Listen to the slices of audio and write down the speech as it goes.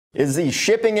Is the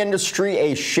shipping industry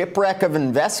a shipwreck of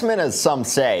investment, as some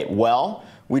say? Well,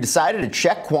 we decided to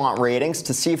check quant ratings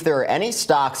to see if there are any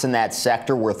stocks in that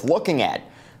sector worth looking at.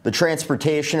 The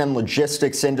transportation and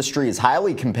logistics industry is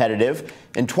highly competitive.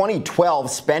 In 2012,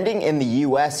 spending in the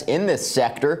U.S. in this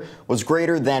sector was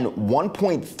greater than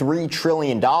 $1.3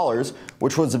 trillion,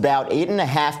 which was about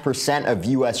 8.5% of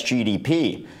U.S.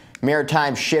 GDP.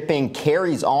 Maritime shipping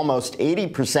carries almost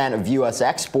 80% of U.S.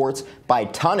 exports by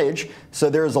tonnage, so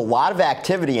there is a lot of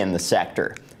activity in the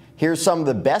sector. Here's some of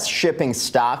the best shipping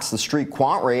stocks TheStreet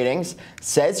Quant Ratings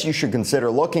says you should consider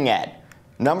looking at.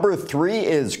 Number 3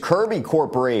 is Kirby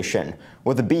Corporation.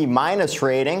 With a B-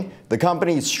 rating, the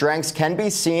company's strengths can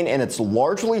be seen in its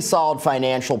largely solid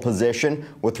financial position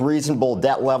with reasonable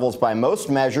debt levels by most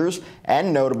measures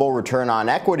and notable return on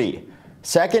equity.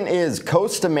 Second is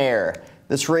COSTAMARE.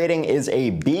 This rating is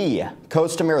a B.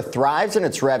 COSTAMARE thrives in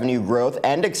its revenue growth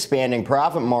and expanding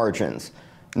profit margins.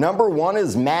 Number 1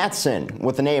 is Matson.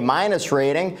 With an A-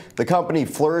 rating, the company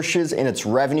flourishes in its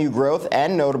revenue growth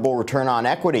and notable return on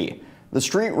equity.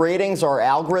 TheStreet Ratings are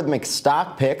algorithmic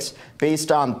stock picks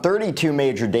based on 32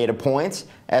 major data points.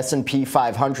 S&P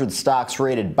 500 stocks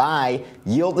rated buy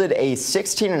yielded a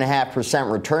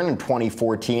 16.5% return in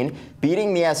 2014,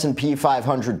 beating the S&P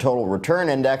 500 total return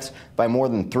index by more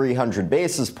than 300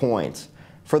 basis points.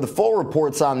 For the full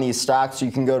reports on these stocks,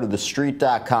 you can go to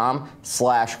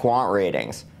thestreet.com/quant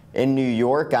ratings. In New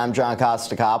York, I'm John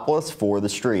Kostakopoulos for The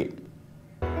Street.